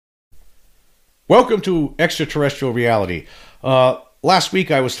Welcome to Extraterrestrial Reality. Last week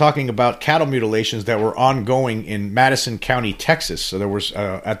I was talking about cattle mutilations that were ongoing in Madison County, Texas. So there was,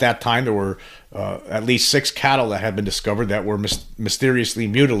 at that time, there were at least 6 cattle that had been discovered that were mysteriously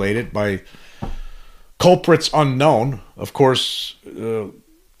mutilated by culprits unknown. Of course,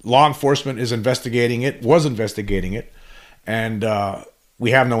 law enforcement was investigating it, and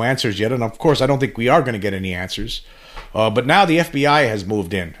we have no answers yet. And of course, I don't think we are going to get any answers. But now the FBI has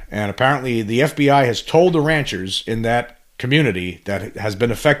moved in, and apparently the FBI has told the ranchers in that community that has been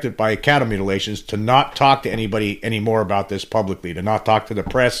affected by cattle mutilations to not talk to anybody anymore about this publicly, to not talk to the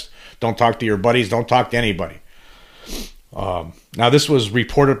press, don't talk to your buddies, don't talk to anybody. Now, this was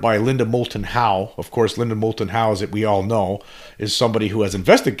reported by Linda Moulton Howe. Of course, Linda Moulton Howe, as we all know, is somebody who has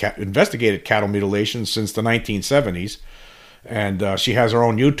investigated cattle mutilations since the 1970s. And she has her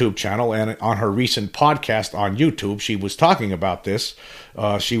own YouTube channel, and on her recent podcast on YouTube, she was talking about this.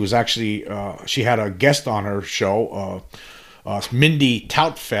 She was actually, she had a guest on her show, Mindy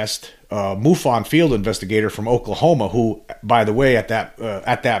Toutfest, MUFON field investigator from Oklahoma, who, by the way, at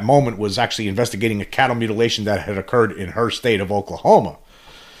that moment was actually investigating a cattle mutilation that had occurred in her state of Oklahoma.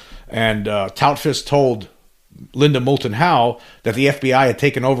 And Toutfest told Linda Moulton Howe that the FBI had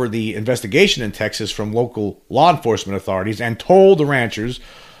taken over the investigation in Texas from local law enforcement authorities and told the ranchers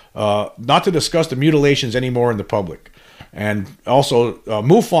not to discuss the mutilations anymore in the public. And also,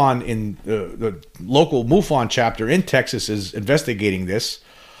 MUFON, in the local MUFON chapter in Texas, is investigating this.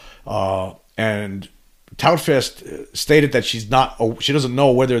 And Toutfest stated that she doesn't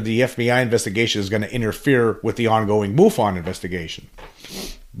know whether the FBI investigation is going to interfere with the ongoing MUFON investigation.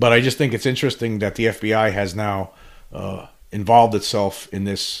 But I just think it's interesting that the FBI has now involved itself in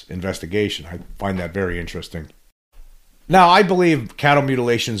this investigation. I find that very interesting. Now, I believe cattle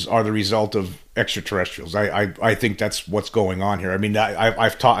mutilations are the result of extraterrestrials. I think that's what's going on here. I mean,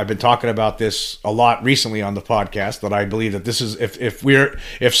 I've been talking about this a lot recently on the podcast, that I believe that this is,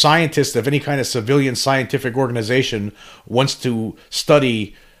 if scientists, if any kind of civilian scientific organization wants to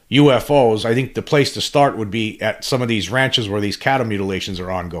study UFOs, I think the place to start would be at some of these ranches where these cattle mutilations are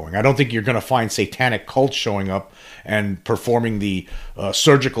ongoing. I don't think you're going to find satanic cults showing up and performing the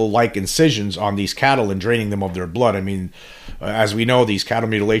surgical-like incisions on these cattle and draining them of their blood. I mean, as we know, these cattle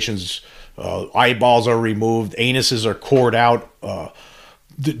mutilations, eyeballs are removed, anuses are cored out,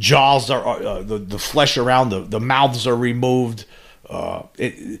 the jaws are, the flesh around the mouths are removed,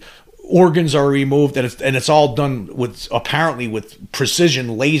 organs are removed, and it's all done apparently with precision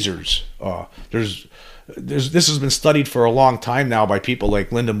lasers. This has been studied for a long time now by people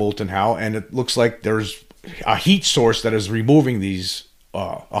like Linda Moulton Howe, and it looks like there's a heat source that is removing these,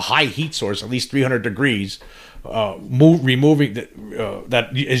 a high heat source, at least 300 degrees, removing that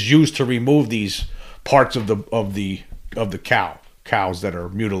is used to remove these parts of the cows that are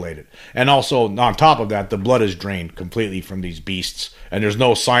mutilated. And also, on top of that, the blood is drained completely from these beasts, and there's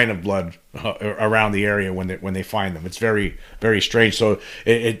no sign of blood around the area when they find them. It's very, very strange. So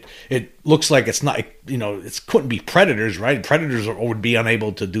it looks like it's not, it couldn't be predators, right? Predators would be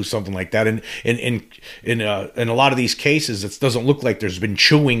unable to do something like that. And in a lot of these cases, it doesn't look like there's been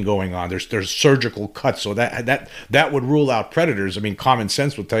chewing going on. There's surgical cuts, so that would rule out predators. I mean, common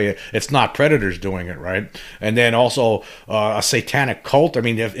sense would tell you it's not predators doing it, right? And then also a satanic cult. I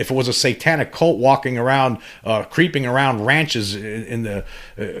mean, if it was a satanic cult walking around, creeping around ranches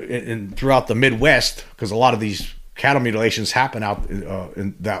throughout the Midwest, because a lot of these cattle mutilations happen out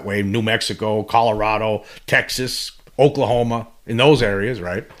in that way, New Mexico, Colorado, Texas, Oklahoma, in those areas,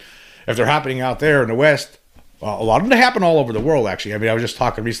 right? If they're happening out there in the West, a lot of them happen all over the world, actually. I mean, I was just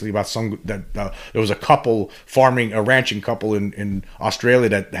talking recently about there was a ranching couple in Australia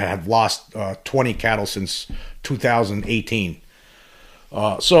that have lost 20 cattle since 2018.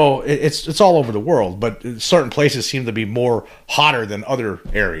 So it's all over the world, but certain places seem to be more hotter than other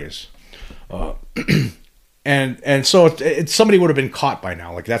areas. And so somebody would have been caught by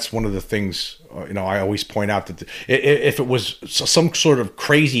now. Like, that's one of the things, I always point out, that if it was some sort of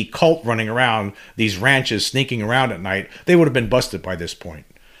crazy cult running around these ranches, sneaking around at night, they would have been busted by this point.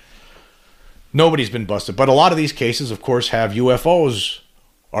 Nobody's been busted. But a lot of these cases, of course, have UFOs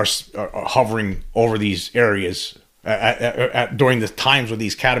are hovering over these areas during the times when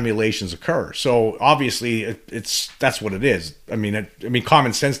these cattle mutilations occur. So obviously that's what it is. I mean,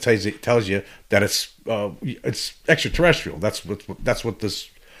 common sense tells you that it's extraterrestrial. That's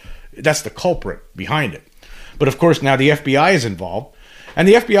the culprit behind it. But of course, now the FBI is involved, and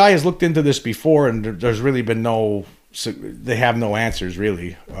the FBI has looked into this before, and there's really been they have no answers,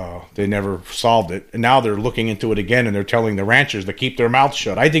 really. They never solved it. And now they're looking into it again, and they're telling the ranchers to keep their mouths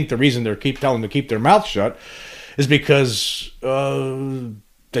shut. I think the reason they're telling them to keep their mouths shut is because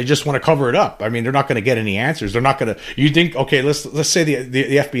they just want to cover it up. I mean, they're not going to get any answers. They're not going to. You think, okay, let's say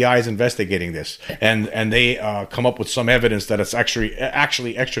the FBI is investigating this, and they come up with some evidence that it's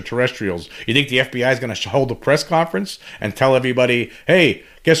actually extraterrestrials. You think the FBI is going to hold a press conference and tell everybody, hey,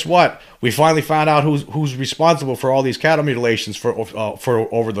 guess what? We finally found out who's responsible for all these cattle mutilations for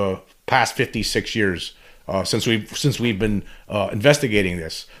over the past 56 years. Since we've been investigating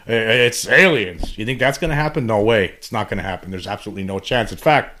this, it's aliens. You think that's going to happen? No way. It's not going to happen. There's absolutely no chance. In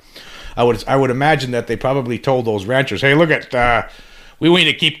fact, I would imagine that they probably told those ranchers, "Hey, look at we need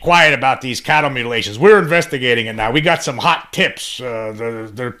to keep quiet about these cattle mutilations. We're investigating it now. We got some hot tips.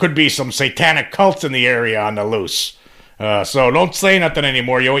 There could be some satanic cults in the area on the loose. So don't say nothing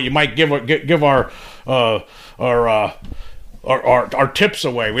anymore. You might give our tips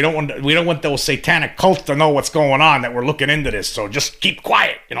away. We don't want those satanic cults to know what's going on, that we're looking into this. So just keep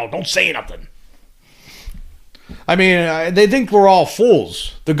quiet. Don't say nothing." I mean, they think we're all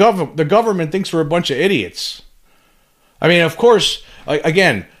fools. The government thinks we're a bunch of idiots. I mean, of course,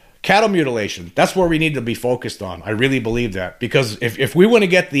 again, cattle mutilation. That's where we need to be focused on. I really believe that, because if we want to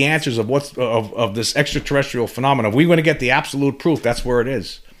get the answers of of this extraterrestrial phenomenon, if we want to get the absolute proof, that's where it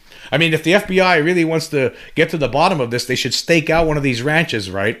is. I mean, if the FBI really wants to get to the bottom of this, they should stake out one of these ranches,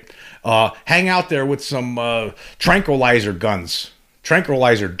 right? Hang out there with some tranquilizer guns,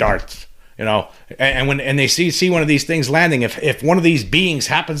 tranquilizer darts, and when they see one of these things landing, if one of these beings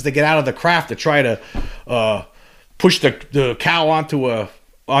happens to get out of the craft to try to push the cow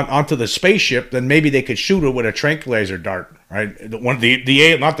onto the spaceship, then maybe they could shoot it with a tranquilizer dart, right? Not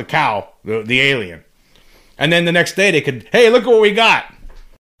the cow, the alien. And then the next day they could, hey, look what we got.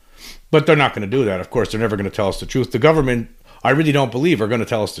 But they're not going to do that. Of course, they're never going to tell us the truth. The government, I really don't believe, are going to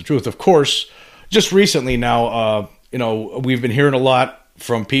tell us the truth. Of course, just recently now, we've been hearing a lot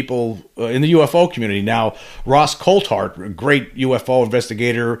from people in the UFO community. Now, Ross Coulthart, a great UFO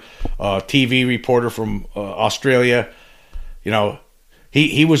investigator, TV reporter from Australia,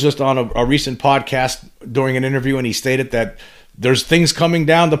 he was just on a recent podcast during an interview, and he stated that there's things coming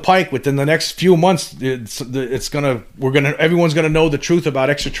down the pike within the next few months. Everyone's gonna know the truth about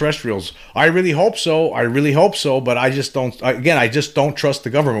extraterrestrials. I really hope so. But I just don't trust the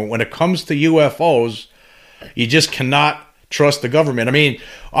government when it comes to UFOs. You just cannot trust the government. I mean,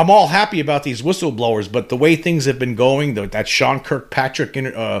 I'm all happy about these whistleblowers, but the way things have been going, that Sean Kirkpatrick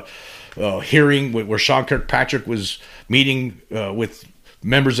hearing where Sean Kirkpatrick was meeting with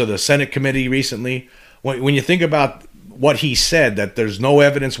members of the Senate committee recently, when you think about what he said, that there's no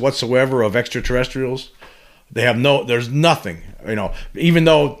evidence whatsoever of extraterrestrials, there's nothing, even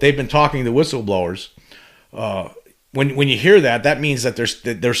though they've been talking to whistleblowers. When you hear that means that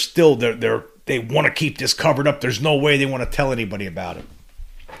they want to keep this covered up. There's no way they want to tell anybody about it.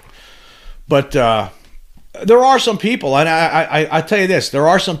 But there are some people, and I tell you this, there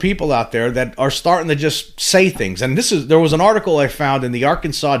are some people out there that are starting to just say things. And there was an article I found in the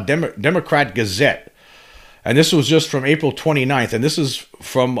Arkansas Democrat Gazette, and this was just from April 29th, and this is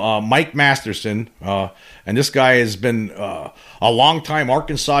from Mike Masterson, and this guy has been a longtime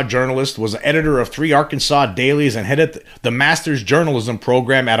Arkansas journalist, was editor of 3 Arkansas dailies, and headed the Master's Journalism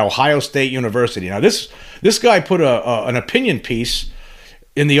program at Ohio State University. Now, this guy put an opinion piece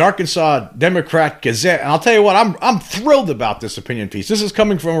in the Arkansas Democrat Gazette, and I'll tell you what, I'm thrilled about this opinion piece. This is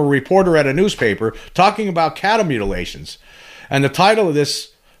coming from a reporter at a newspaper talking about cattle mutilations, and the title of this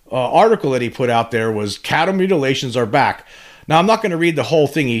article that he put out there was "Cattle Mutilations Are Back." Now, I'm not going to read the whole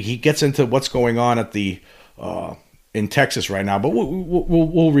thing. He gets into what's going on at in Texas right now, but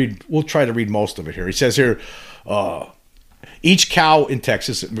we'll try to read most of it here. He says here, each cow in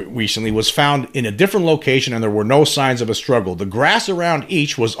Texas recently was found in a different location, and there were no signs of a struggle. The grass around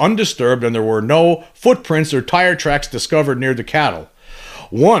each was undisturbed, and there were no footprints or tire tracks discovered near the cattle.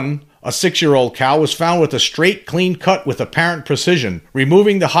 One, a 6-year-old cow, was found with a straight, clean cut with apparent precision,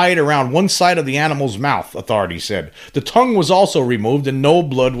 removing the hide around one side of the animal's mouth, authorities said. The tongue was also removed and no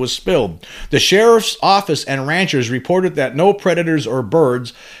blood was spilled. The sheriff's office and ranchers reported that no predators or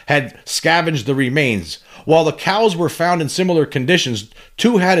birds had scavenged the remains. While the cows were found in similar conditions,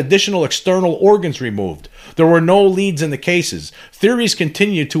 2 had additional external organs removed. There were no leads in the cases. Theories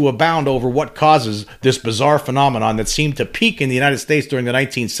continue to abound over what causes this bizarre phenomenon that seemed to peak in the United States during the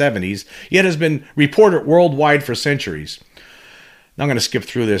 1970s, yet has been reported worldwide for centuries. Now I'm going to skip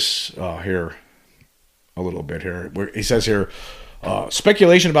through this here a little bit here. Where he says here,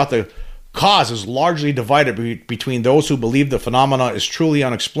 speculation about the cause is largely divided between those who believe the phenomena is truly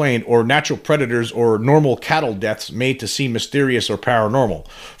unexplained, or natural predators, or normal cattle deaths made to seem mysterious or paranormal.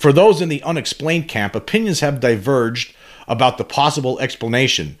 For those in the unexplained camp, opinions have diverged about the possible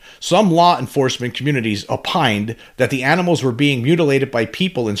explanation. Some law enforcement communities opined that the animals were being mutilated by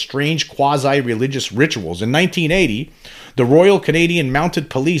people in strange quasi-religious rituals. In 1980, the Royal Canadian Mounted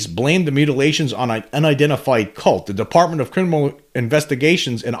Police blamed the mutilations on an unidentified cult. The Department of Criminal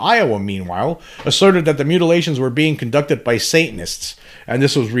Investigations in Iowa, meanwhile, asserted that the mutilations were being conducted by Satanists. And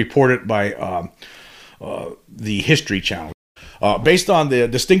this was reported by the History Channel. Based on the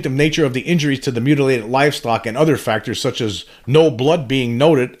distinctive nature of the injuries to the mutilated livestock and other factors such as no blood being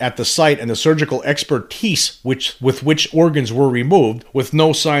noted at the site and the surgical expertise with which organs were removed, with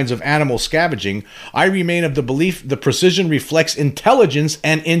no signs of animal scavenging, I remain of the belief the precision reflects intelligence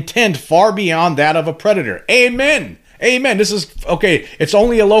and intent far beyond that of a predator. Amen. Amen. This is, okay, it's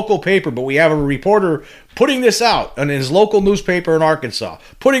only a local paper, but we have a reporter putting this out in his local newspaper in Arkansas,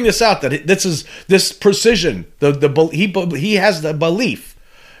 putting this out that this precision, he has the belief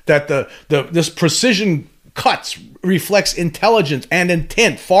that this precision cuts reflects intelligence and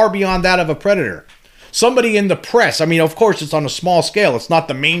intent far beyond that of a predator. Somebody in the press, I mean, of course, it's on a small scale. It's not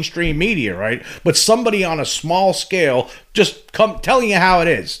the mainstream media, right? But somebody on a small scale just telling you how it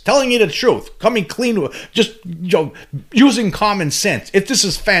is, telling you the truth, coming clean, just using common sense. This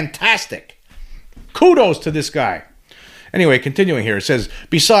is fantastic. Kudos to this guy. Anyway, continuing here, it says,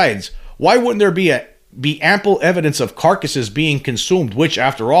 besides, why wouldn't there be ample evidence of carcasses being consumed, which,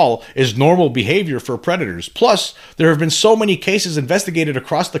 after all, is normal behavior for predators? Plus, there have been so many cases investigated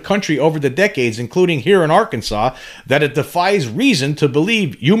across the country over the decades, including here in Arkansas, that it defies reason to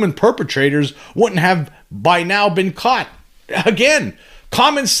believe human perpetrators wouldn't have by now been caught. Again,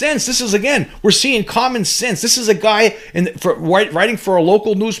 common sense. This is, again, we're seeing common sense. This is a guy writing for a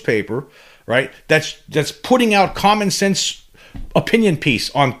local newspaper, right, that's putting out common sense opinion piece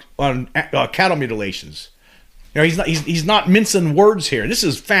on cattle mutilations. You know, he's not mincing words here. This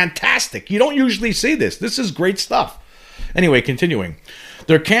is fantastic. You don't usually see this. This is great stuff. Anyway, continuing.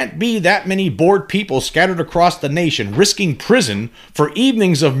 There can't be that many bored people scattered across the nation risking prison for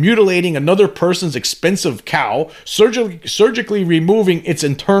evenings of mutilating another person's expensive cow, surgically removing its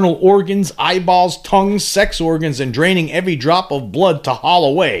internal organs, eyeballs, tongues, sex organs, and draining every drop of blood to haul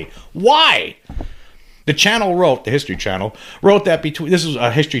away. Why? The channel wrote, the History Channel, wrote that this is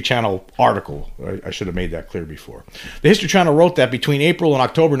a History Channel article. I should have made that clear before. The History Channel wrote that between April and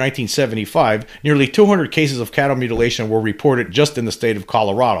October 1975, nearly 200 cases of cattle mutilation were reported just in the state of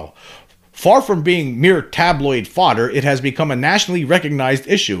Colorado. Far from being mere tabloid fodder, it has become a nationally recognized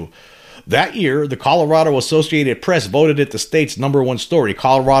issue. That year, the Colorado Associated Press voted it the state's #1 story.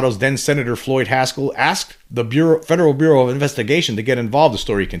 Colorado's then Senator Floyd Haskell asked the Federal Bureau of Investigation to get involved. The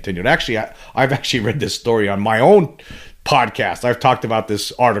story continued. Actually, I've actually read this story on my own podcast. I've talked about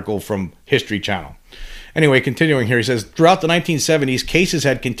this article from History Channel. Anyway, continuing here, he says, throughout the 1970s, cases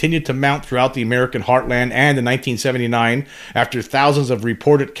had continued to mount throughout the American heartland, and in 1979, after thousands of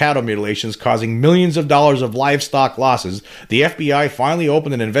reported cattle mutilations causing millions of dollars of livestock losses, the FBI finally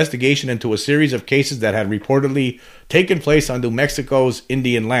opened an investigation into a series of cases that had reportedly taken place on New Mexico's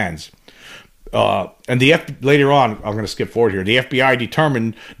Indian lands. Later on, I'm going to skip forward here. The FBI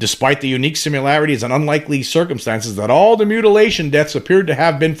determined, despite the unique similarities and unlikely circumstances, that all the mutilation deaths appeared to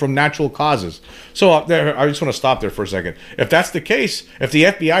have been from natural causes. So I just want to stop there for a second. If that's the case, if the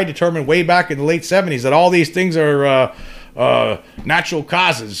FBI determined way back in the late 70s that all these things are natural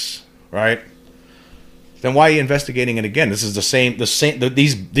causes, right? Then why are you investigating it again? This is the same.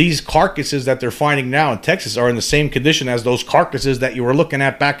 These carcasses that they're finding now in Texas are in the same condition as those carcasses that you were looking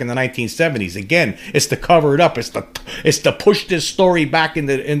at back in the 1970s. Again, it's to cover it up. It's to push this story back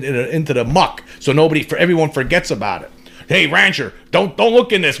into the muck so everyone forgets about it. Hey, rancher, don't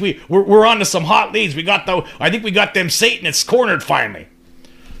look in this. We're on to some hot leads. I think we got them Satanists cornered finally.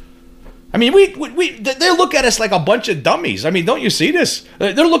 I mean, they look at us like a bunch of dummies. I mean, don't you see this?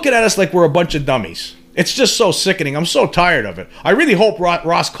 They're looking at us like we're a bunch of dummies. It's just so sickening. I'm so tired of it. I really hope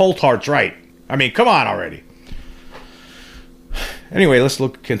Ross Coulthart's right. I mean, come on already. Anyway, let's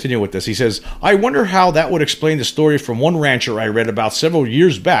continue with this. He says, I wonder how that would explain the story from one rancher I read about several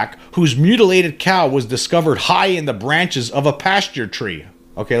years back whose mutilated cow was discovered high in the branches of a pasture tree.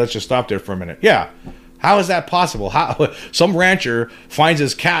 Okay, let's just stop there for a minute. Yeah. How is that possible? How some rancher finds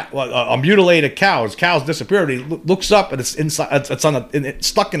his cat, a mutilated cow. His cow's disappeared. He looks up and it's inside. It's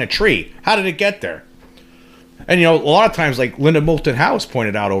stuck in a tree. How did it get there? And, a lot of times, like Linda Moulton House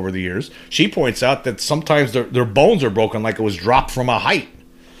pointed out over the years, she points out that sometimes their bones are broken like it was dropped from a height.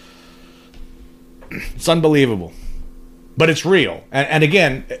 It's unbelievable. But it's real. And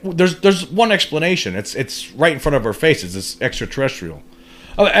again, there's one explanation. It's right in front of our faces. It's extraterrestrial.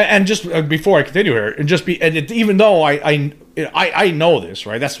 And just before I continue here, even though I know this,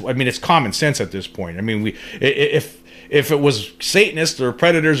 right? It's common sense at this point. I mean, if if it was Satanists or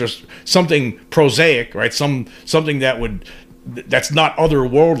predators or something prosaic, right? Something that's not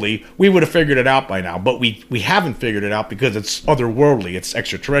otherworldly, we would have figured it out by now. But we haven't figured it out because it's otherworldly, it's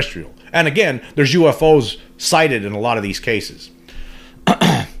extraterrestrial. And again, there's UFOs sighted in a lot of these cases.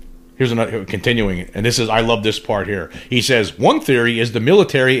 Here's another, continuing, and I love this part here. He says, one theory is the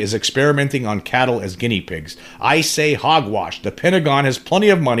military is experimenting on cattle as guinea pigs. I say hogwash. The Pentagon has plenty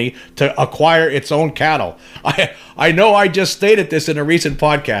of money to acquire its own cattle. I know I just stated this in a recent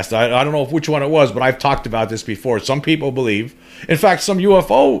podcast. I don't know which one it was, but I've talked about this before. Some people believe, in fact, some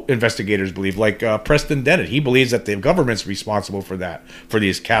UFO investigators believe, like Preston Dennett, he believes that the government's responsible for that, for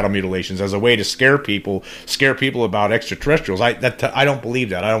these cattle mutilations, as a way to scare people about extraterrestrials. I don't believe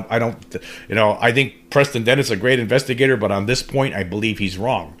that. I don't. I think Preston Dennett's a great investigator, but on this point, I believe he's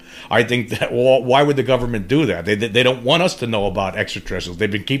wrong. I think that, well, why would the government do that? They don't want us to know about extraterrestrials. They've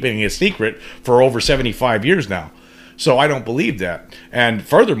been keeping it a secret for over 75 years now. So I don't believe that. And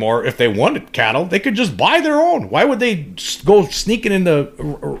furthermore, if they wanted cattle, they could just buy their own. Why would they go sneaking into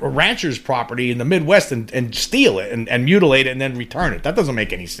a rancher's property in the Midwest and steal it and mutilate it and then return it? That doesn't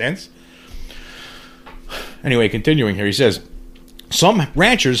make any sense. Anyway, continuing here, he says, some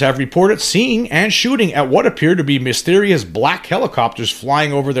ranchers have reported seeing and shooting at what appear to be mysterious black helicopters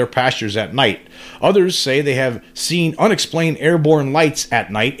flying over their pastures at night. Others say they have seen unexplained airborne lights at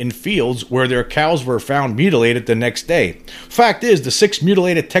night in fields where their cows were found mutilated the next day. Fact is, the 6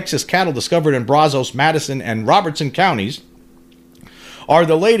 mutilated Texas cattle discovered in Brazos, Madison, and Robertson counties are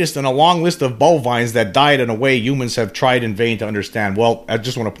the latest in a long list of bovines that died in a way humans have tried in vain to understand. Well, I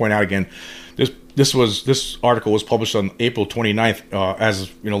just want to point out again, this article was published on April 29th, as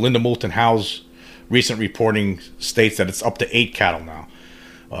Linda Moulton Howe's recent reporting states that it's up to 8 cattle now.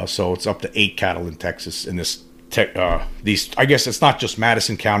 So it's up to 8 cattle in Texas in this. I guess it's not just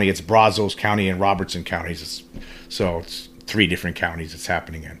Madison County; it's Brazos County and Robertson counties. It's 3 different counties it's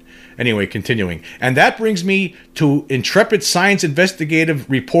happening in. Anyway, continuing. And that brings me to intrepid science investigative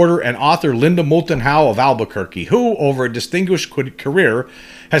reporter and author Linda Moulton Howe of Albuquerque, who, over a distinguished career,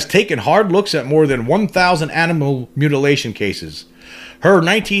 has taken hard looks at more than 1,000 animal mutilation cases. Her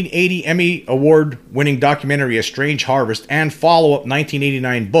 1980 Emmy Award-winning documentary, A Strange Harvest, and follow-up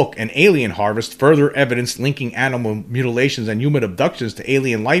 1989 book, An Alien Harvest, further evidence linking animal mutilations and human abductions to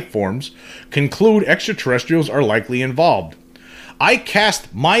alien life forms, conclude extraterrestrials are likely involved. I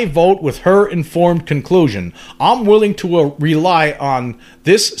cast my vote with her informed conclusion. I'm willing to rely on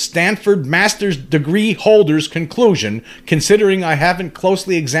this Stanford master's degree holder's conclusion, considering I haven't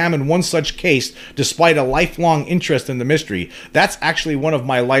closely examined one such case despite a lifelong interest in the mystery. That's actually one of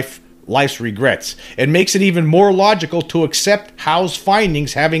my life's regrets. It makes it even more logical to accept Howe's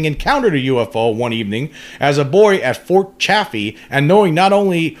findings, having encountered a UFO one evening as a boy at Fort Chaffee, and knowing not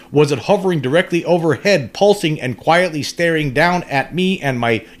only was it hovering directly overhead, pulsing and quietly staring down at me and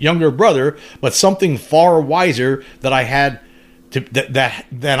my younger brother, but something far wiser that I had to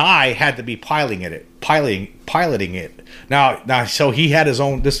be piloting it. Now, so he had his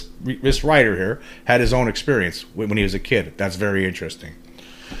own. This writer here had his own experience when he was a kid. That's very interesting.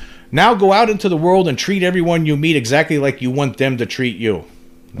 Now go out into the world and treat everyone you meet exactly like you want them to treat you.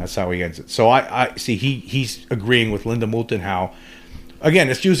 That's how he ends it. So I see he's agreeing with Linda Moulton Howe. Again,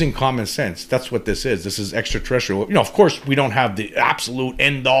 it's using common sense. That's what this is. This is extraterrestrial. Of course, we don't have the absolute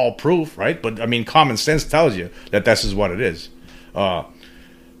end-all proof, right? But, I mean, common sense tells you that this is what it is.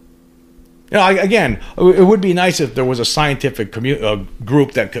 Again, it would be nice if there was a scientific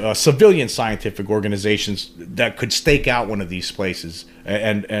group, civilian scientific organizations that could stake out one of these places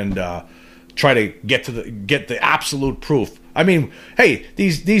and try to get the absolute proof. I mean, hey,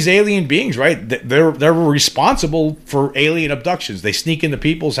 these alien beings, right? They're responsible for alien abductions. They sneak into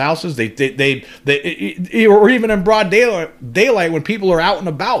people's houses. They or even in broad daylight when people are out and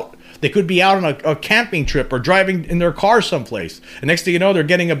about. They could be out on a camping trip or driving in their car someplace. And next thing you know, they're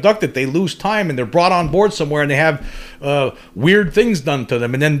getting abducted. They lose time and they're brought on board somewhere and they have weird things done to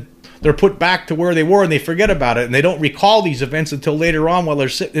them. And then they're put back to where they were and they forget about it. And they don't recall these events until later on while they're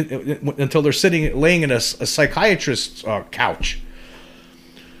laying in a psychiatrist's couch.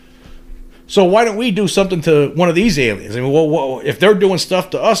 So why don't we do something to one of these aliens? I mean, well, if they're doing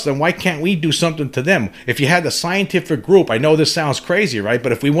stuff to us, then why can't we do something to them? If you had the scientific group, I know this sounds crazy, right?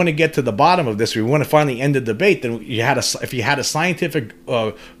 But if we want to get to the bottom of this, we want to finally end the debate, then if you had a scientific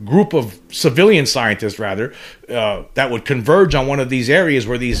group of civilian scientists, rather, that would converge on one of these areas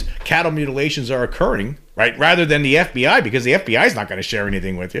where these cattle mutilations are occurring, right? Rather than the FBI, because the FBI is not going to share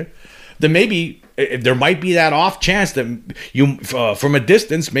anything with you. Then maybe there might be that off chance that you, from a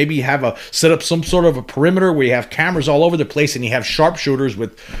distance, maybe you set up some sort of a perimeter where you have cameras all over the place and you have sharpshooters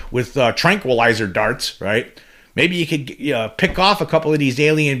with tranquilizer darts, right? Maybe you could pick off a couple of these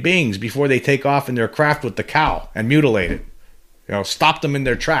alien beings before they take off in their craft with the cow and mutilate it. Stop them in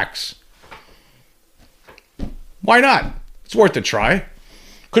their tracks. Why not? It's worth a try.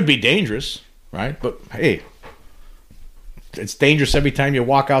 Could be dangerous, right? But hey, it's dangerous every time you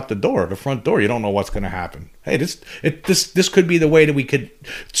walk out the front door. You don't know what's going to happen. Hey, this could be the way that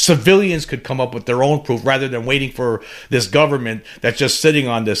civilians could come up with their own proof rather than waiting for this government that's just sitting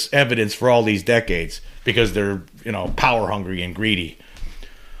on this evidence for all these decades because they're, power hungry and greedy.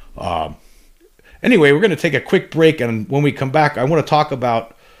 Anyway, we're going to take a quick break, and when we come back, I want to talk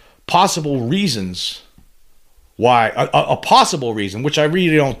about possible reasons why, a possible reason, which I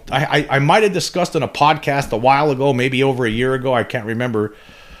really don't, I might have discussed in a podcast a while ago, maybe over a year ago, I can't remember,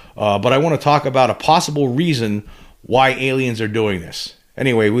 but I want to talk about a possible reason why aliens are doing this.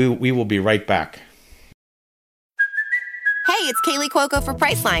 Anyway, we will be right back. Hey, it's Kaylee Cuoco for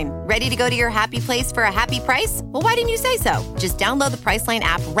Priceline. Ready to go to your happy place for a happy price? Well, why didn't you say so? Just download the Priceline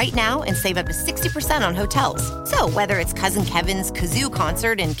app right now and save up to 60% on hotels. So whether it's Cousin Kevin's Kazoo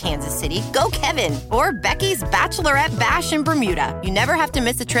Concert in Kansas City, go Kevin, or Becky's Bachelorette Bash in Bermuda, you never have to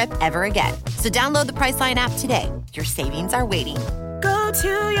miss a trip ever again. So download the Priceline app today. Your savings are waiting. Go to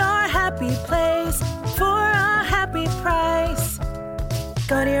your happy place for a happy price.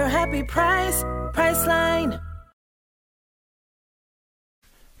 Go to your happy price, Priceline.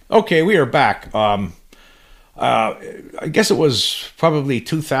 Okay, we are back. I guess it was probably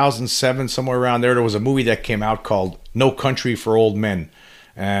 2007, somewhere around there. There was a movie that came out called No Country for Old Men.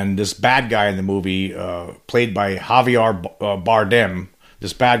 And this bad guy in the movie, played by Javier Bardem,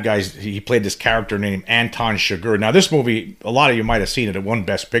 this bad guy, he played this character named Anton Chigurh. Now, this movie, a lot of you might have seen it. It won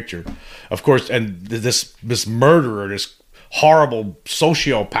Best Picture. Of course, and this murderer, this horrible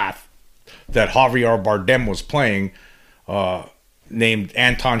sociopath that Javier Bardem was playing, named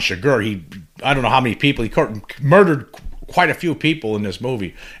Anton Chigurh. I don't know how many people, he murdered quite a few people in this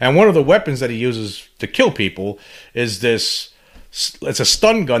movie. And one of the weapons that he uses to kill people is it's a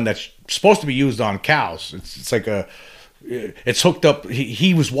stun gun that's supposed to be used on cows. It's hooked up.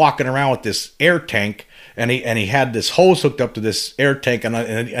 He was walking around with this air tank, and he had this hose hooked up to this air tank,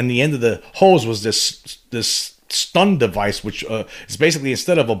 and the end of the hose was this stun device, which is basically,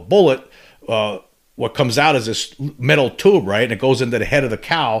 instead of a bullet, what comes out is this metal tube, right? And it goes into the head of the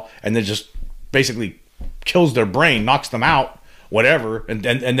cow and then just basically kills their brain, knocks them out, whatever. And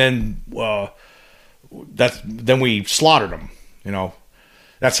then then we slaughtered them.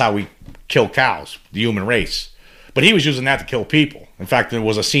 That's how we kill cows, the human race. But he was using that to kill people. In fact, there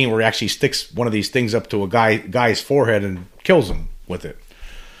was a scene where he actually sticks one of these things up to a guy's forehead and kills him with it.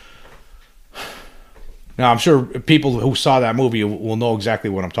 Now, I'm sure people who saw that movie will know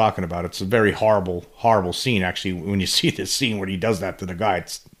exactly what I'm talking about. It's a very horrible, horrible scene, actually, when you see this scene where he does that to the guy.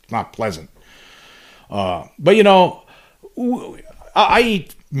 It's not pleasant. But, I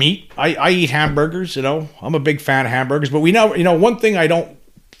eat meat. I eat hamburgers, I'm a big fan of hamburgers. But we know, one thing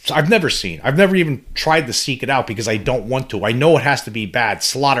I've never seen. I've never even tried to seek it out because I don't want to. I know it has to be bad.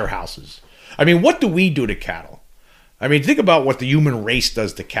 Slaughterhouses. I mean, what do we do to cattle? I mean, think about what the human race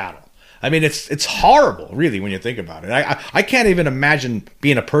does to cattle. I mean, it's horrible, really, when you think about it. I can't even imagine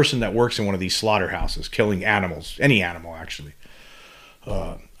being a person that works in one of these slaughterhouses, killing animals, any animal, actually.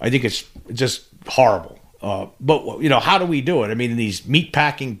 I think it's just horrible. But, how do we do it? I mean, in these meat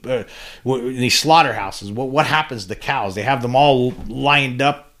packing, in these slaughterhouses, what happens to cows? They have them all lined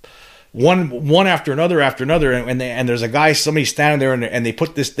up, one after another, and there's a guy, somebody standing there, and they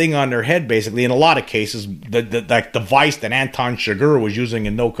put this thing on their head, basically. In a lot of cases, the device that Anton Chigurh was using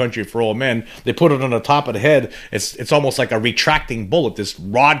in No Country for Old Men, they put it on the top of the head. It's almost like a retracting bullet. This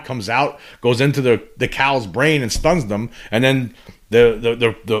rod comes out, goes into the cow's brain and stuns them, and then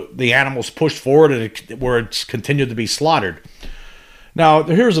the animal's pushed forward where it's continued to be slaughtered. Now,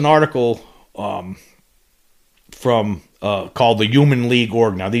 here's an article from called the Human League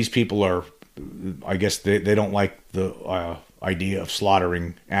Org. Now, these people are, I guess they don't like the idea of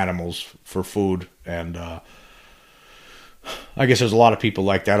slaughtering animals for food, and I guess there's a lot of people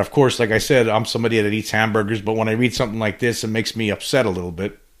like that. Of course, like I said, I'm somebody that eats hamburgers, but when I read something like this, it makes me upset a little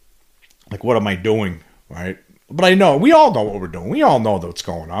bit. Like, what am I doing, right? But we all know what we're doing. We all know what's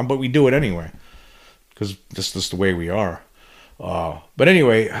going on, but we do it anyway because this is just the way we are. But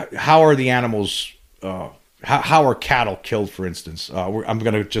anyway, how are the animals... How are cattle killed, for instance? I'm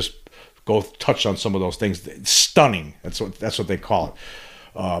going to just go touch on some of those things. Stunning. That's what they call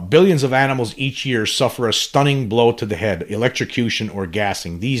it. Billions of animals each year suffer a stunning blow to the head, electrocution, or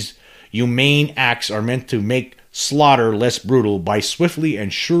gassing. These humane acts are meant to make slaughter less brutal by swiftly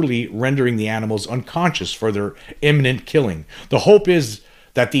and surely rendering the animals unconscious for their imminent killing. The hope is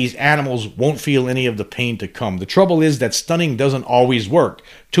that these animals won't feel any of the pain to come. The trouble is that stunning doesn't always work.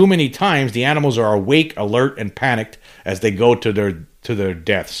 Too many times the animals are awake, alert, and panicked as they go to their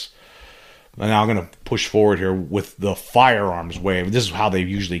deaths. And now I'm going to push forward here with the firearms way. This is how they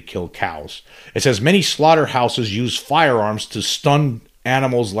usually kill cows. It says many slaughterhouses use firearms to stun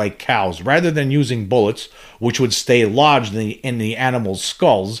animals like cows. Rather than using bullets, which would stay lodged in the animal's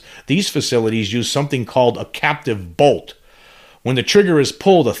skulls, these facilities use something called a captive bolt. When the trigger is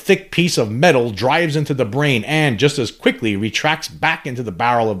pulled, a thick piece of metal drives into the brain and, just as quickly, retracts back into the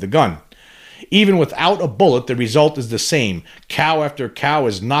barrel of the gun. Even without a bullet, the result is the same. Cow after cow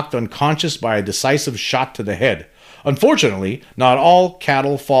is knocked unconscious by a decisive shot to the head. Unfortunately, not all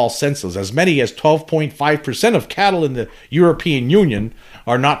cattle fall senseless. As many as 12.5% of cattle in the European Union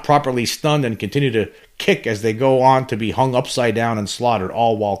are not properly stunned and continue to kick as they go on to be hung upside down and slaughtered,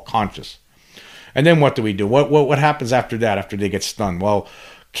 all while conscious. And then what do we do? What happens after that, after they get stunned? Well,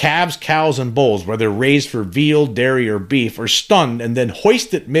 calves, cows, and bulls, whether raised for veal, dairy, or beef, are stunned and then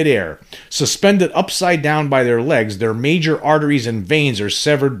hoisted midair. Suspended upside down by their legs, their major arteries and veins are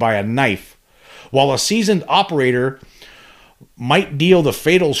severed by a knife. While a seasoned operator might deal the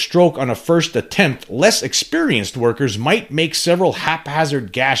fatal stroke on a first attempt, less experienced workers might make several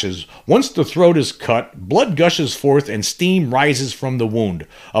haphazard gashes. Once the throat is cut, blood gushes forth and steam rises from the wound.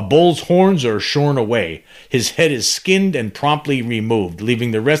 A bull's horns are shorn away. His head is skinned and promptly removed,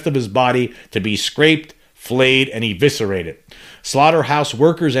 leaving the rest of his body to be scraped, flayed, and eviscerated. Slaughterhouse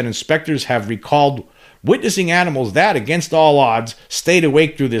workers and inspectors have recalled witnessing animals that, against all odds, stayed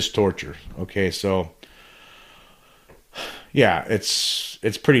awake through this torture. Okay, so yeah, it's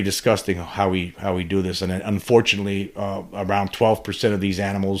pretty disgusting how we do this, and unfortunately, around 12% of these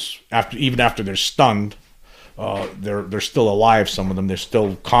animals, even after they're stunned, they're still alive. Some of them, they're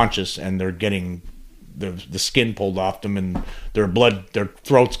still conscious, and they're getting the skin pulled off them, and their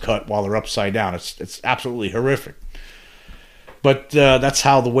throats cut while they're upside down. It's absolutely horrific. But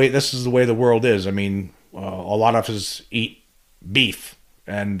this is the way the world is. I mean, a lot of us eat beef.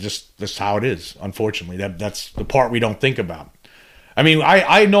 And just that's how it is, unfortunately. That's the part we don't think about. I mean,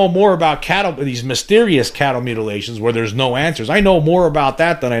 I know more about cattle, these mysterious cattle mutilations where there's no answers. I know more about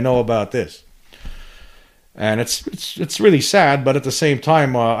that than I know about this. And it's really sad, but at the same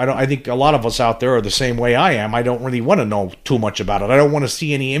time, I think a lot of us out there are the same way I am. I don't really want to know too much about it. I don't want to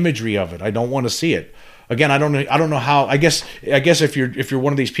see any imagery of it. I don't want to see it. Again, I don't know how. I guess if you're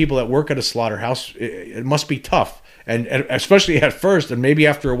one of these people that work at a slaughterhouse, it must be tough. And especially at first, and maybe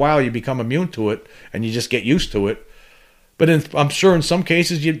after a while, you become immune to it, and you just get used to it. But I'm sure in some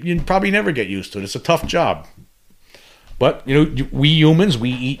cases, you probably never get used to it. It's a tough job. But we humans,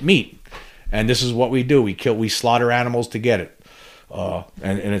 we eat meat, and this is what we do. We slaughter animals to get it,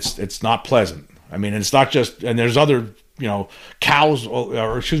 and it's not pleasant. I mean, it's not just. And there's other cows,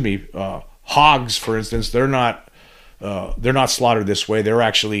 or hogs, for instance. They're not slaughtered this way. They're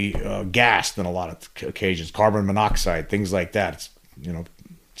actually gassed in a lot of occasions, carbon monoxide, things like that. It's,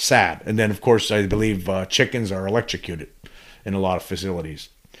 sad. And then, of course, I believe chickens are electrocuted in a lot of facilities.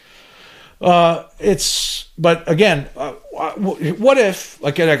 But again, what if,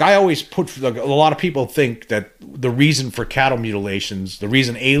 like I always a lot of people think that the reason for cattle mutilations, the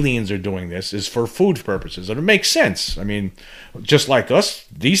reason aliens are doing this is for food purposes. And it makes sense. I mean, just like us,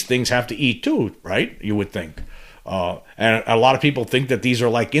 these things have to eat too, right? You would think. And a lot of people think that these are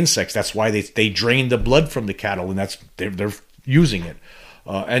like insects. That's why they drain the blood from the cattle, and they're using it.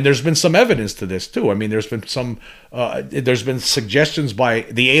 And there's been some evidence to this too. I mean, there's been suggestions by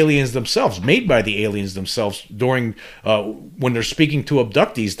the aliens themselves, made by the aliens themselves during when they're speaking to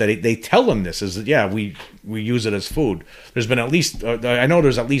abductees, that they tell them this is that, yeah, we use it as food. There's been at least I know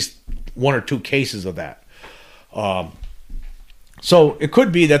there's at least one or two cases of that. So it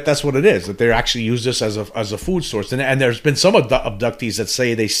could be that that's what it is, that they actually use this as a food source. And there's been some abductees that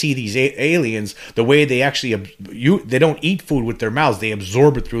say they see these aliens, the way they actually, they don't eat food with their mouths, they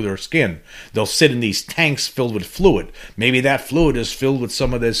absorb it through their skin. They'll sit in these tanks filled with fluid. Maybe that fluid is filled with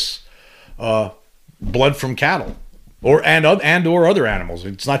some of this blood from cattle or other animals.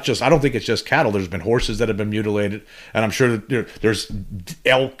 It's not just, I don't think it's just cattle. There's been horses that have been mutilated, and I'm sure that there's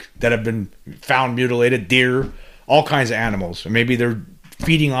elk that have been found mutilated, deer, all kinds of animals, and maybe they're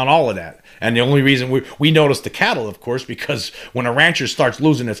feeding on all of that. And the only reason we notice the cattle, of course, because when a rancher starts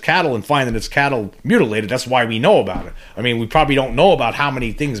losing its cattle and finding its cattle mutilated, that's why we know about it. I mean, we probably don't know about how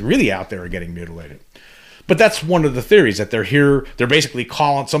many things really out there are getting mutilated. But that's one of the theories, that they're here. They're basically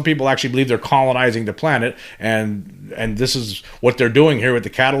some people actually believe they're colonizing the planet, and this is what they're doing here with the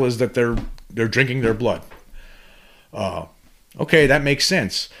cattle, is that they're drinking their blood. Okay, that makes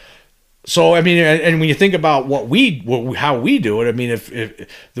sense. So I mean, and when you think about how we do it, I mean, if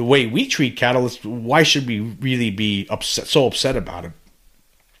the way we treat cattle, why should we really be so upset about it?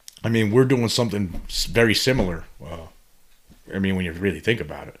 I mean, we're doing something very similar. I mean, when you really think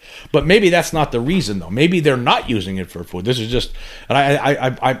about it, but maybe that's not the reason, though. Maybe they're not using it for food. This is just, and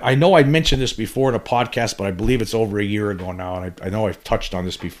I know I mentioned this before in a podcast, but I believe it's over a year ago now, and I know I've touched on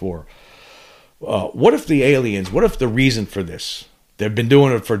this before. What if the aliens? What if the reason for this? They've been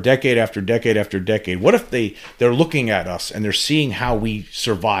doing it for decade after decade after decade. What if they're looking at us and they're seeing how we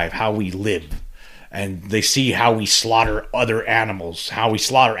survive, how we live, and they see how we slaughter other animals, how we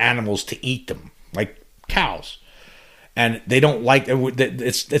slaughter animals to eat them, like cows, and they don't like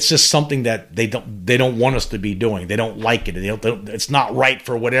it's just something that they don't want us to be doing. They don't like it. It's not right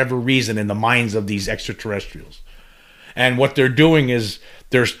for whatever reason in the minds of these extraterrestrials. And what they're doing is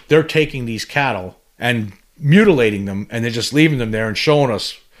they're taking these cattle and mutilating them, and they're just leaving them there and showing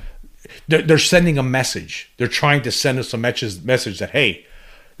us. They're sending a message. They're trying to send us a message that, hey,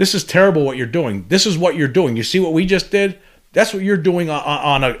 this is terrible what you're doing. This is what you're doing. You see what we just did? That's what you're doing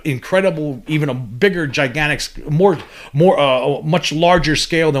on an incredible, even a bigger, gigantic, much larger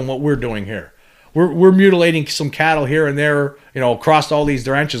scale than what we're doing here. We're mutilating some cattle here and there, across all these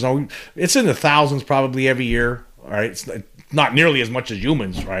ranches. It's in the thousands probably every year. All right, it's not nearly as much as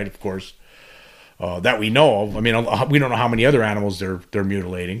humans, right? Of course. That we know of. I mean, we don't know how many other animals they're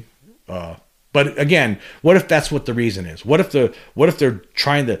mutilating. But again, what if that's what the reason is? What if they're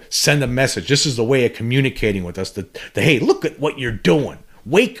trying to send a message? This is the way of communicating with us. That hey, look at what you're doing.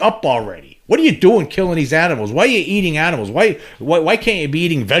 Wake up already. What are you doing killing these animals? Why are you eating animals? Why can't you be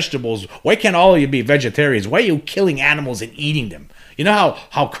eating vegetables? Why can't all of you be vegetarians? Why are you killing animals and eating them? You know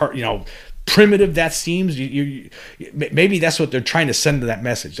how primitive that seems. Maybe that's what they're trying to send to that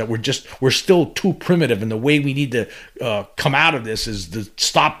message, that we're still too primitive, and the way we need to come out of this is to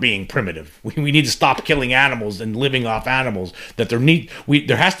stop being primitive. We need to stop killing animals and living off animals. That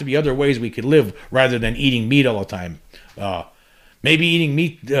there has to be other ways we could live rather than eating meat all the time. Maybe eating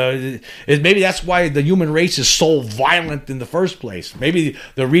meat, maybe that's why the human race is so violent in the first place. Maybe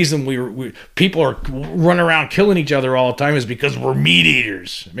the reason people are running around killing each other all the time is because we're meat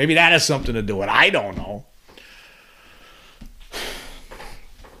eaters. Maybe that has something to do with it. I don't know.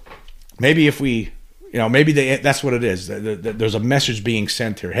 Maybe if that's what it is. There's a message being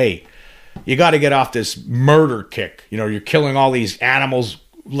sent here. Hey, you got to get off this murder kick. You're killing all these animals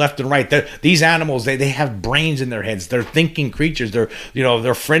left and right. These animals, they have brains in their heads. They're thinking creatures.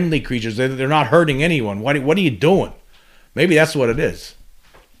 They're friendly creatures. They're not hurting anyone. What are you doing? Maybe that's what it is.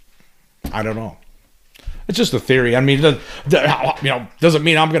 I don't know. It's just a theory. I mean, doesn't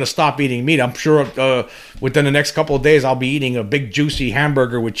mean I'm going to stop eating meat. I'm sure within the next couple of days I'll be eating a big juicy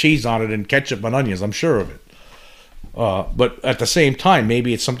hamburger with cheese on it and ketchup and onions. I'm sure of it. But at the same time,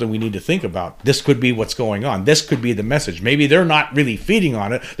 maybe it's something we need to think about. This could be what's going on. This could be the message. Maybe they're not really feeding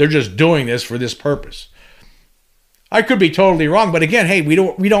on it. They're just doing this for this purpose. I could be totally wrong, but again, hey, we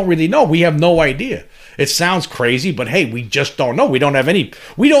don't really know. We have no idea. It sounds crazy, but hey, we just don't know. We don't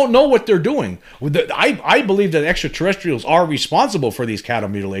know what they're doing. I believe that extraterrestrials are responsible for these cattle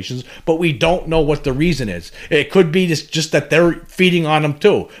mutilations, but we don't know what the reason is. It could be just that they're feeding on them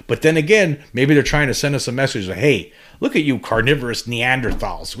too. But then again, maybe they're trying to send us a message that, hey, look at you carnivorous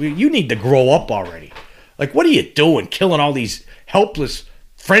Neanderthals. You need to grow up already. Like, what are you doing killing all these helpless,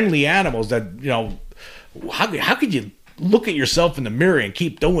 friendly animals that, how could you look at yourself in the mirror and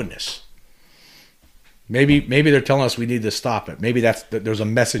keep doing this? Maybe they're telling us we need to stop it. Maybe there's a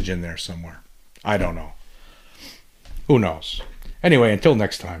message in there somewhere. I don't know. Who knows? Anyway, until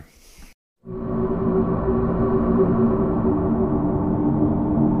next time.